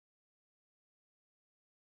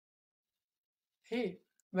Hey,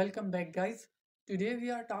 welcome back guys. Today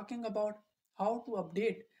we are talking about how to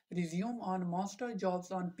update resume on master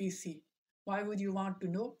jobs on PC. Why would you want to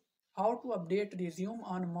know how to update resume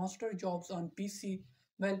on master jobs on PC?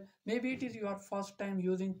 Well, maybe it is your first time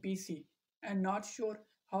using PC and not sure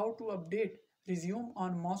how to update resume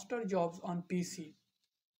on master jobs on PC.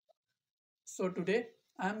 So today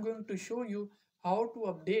I am going to show you how to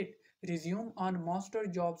update resume on master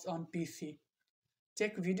jobs on PC.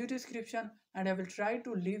 Check video description and I will try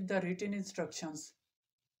to leave the written instructions.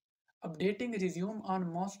 Updating resume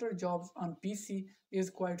on master jobs on PC is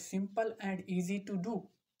quite simple and easy to do.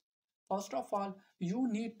 First of all, you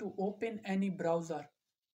need to open any browser.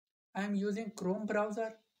 I am using Chrome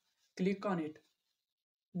browser. Click on it.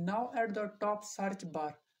 Now at the top search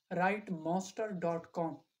bar, write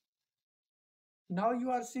monster.com. Now you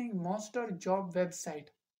are seeing Monster job website.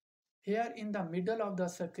 Here in the middle of the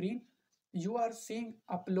screen, you are seeing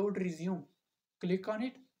upload resume. Click on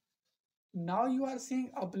it. Now you are seeing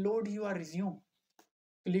upload your resume.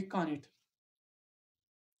 Click on it.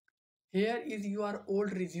 Here is your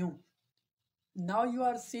old resume. Now you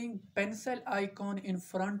are seeing pencil icon in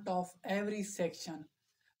front of every section.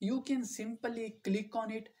 You can simply click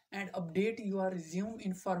on it and update your resume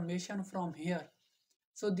information from here.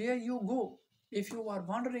 So there you go. If you are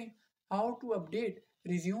wondering how to update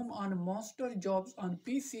resume on master jobs on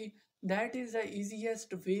PC, that is the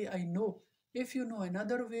easiest way I know. If you know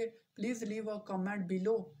another way, please leave a comment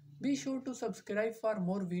below. Be sure to subscribe for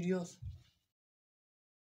more videos.